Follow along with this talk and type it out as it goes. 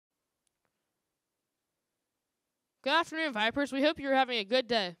Good afternoon, Vipers. We hope you're having a good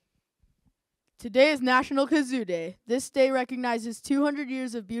day. Today is National Kazoo Day. This day recognizes 200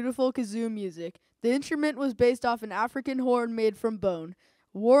 years of beautiful kazoo music. The instrument was based off an African horn made from bone.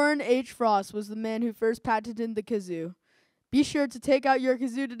 Warren H. Frost was the man who first patented the kazoo. Be sure to take out your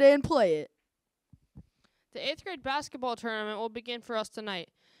kazoo today and play it. The 8th grade basketball tournament will begin for us tonight.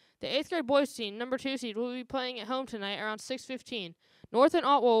 The 8th grade boys team, number 2 seed, will be playing at home tonight around 6:15. North and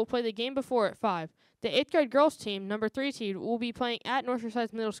Otwell will play the game before at 5. The 8th grade girls team, number 3 seed, will be playing at North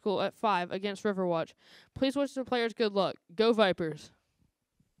Forsyth Middle School at 5 against Riverwatch. Please wish the players good luck. Go Vipers!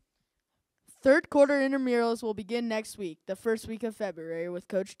 Third quarter intramurals will begin next week, the first week of February, with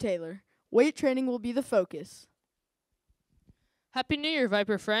Coach Taylor. Weight training will be the focus. Happy New Year,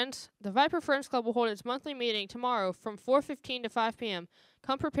 Viper friends! The Viper Friends Club will hold its monthly meeting tomorrow from 4:15 to 5 p.m.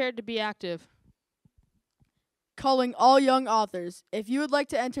 Come prepared to be active. Calling all young authors. If you would like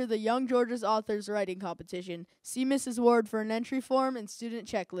to enter the Young Georges Authors Writing Competition, see Mrs. Ward for an entry form and student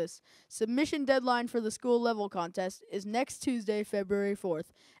checklist. Submission deadline for the school level contest is next Tuesday, February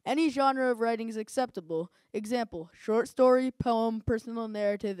 4th. Any genre of writing is acceptable. Example, short story, poem, personal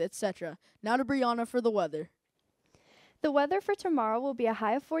narrative, etc. Now to Brianna for the weather. The weather for tomorrow will be a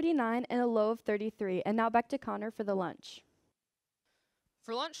high of 49 and a low of 33. And now back to Connor for the lunch.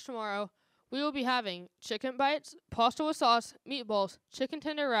 For lunch tomorrow, we will be having chicken bites, pasta with sauce, meatballs, chicken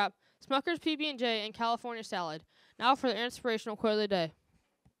tender wrap, Smucker's PB&J, and California salad. Now for the inspirational quote of the day.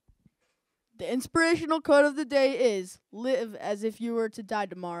 The inspirational quote of the day is, live as if you were to die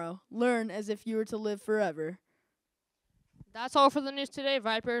tomorrow. Learn as if you were to live forever. That's all for the news today,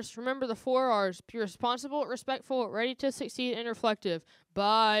 Vipers. Remember the 4 R's. Be responsible, respectful, ready to succeed, and reflective.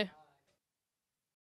 Bye.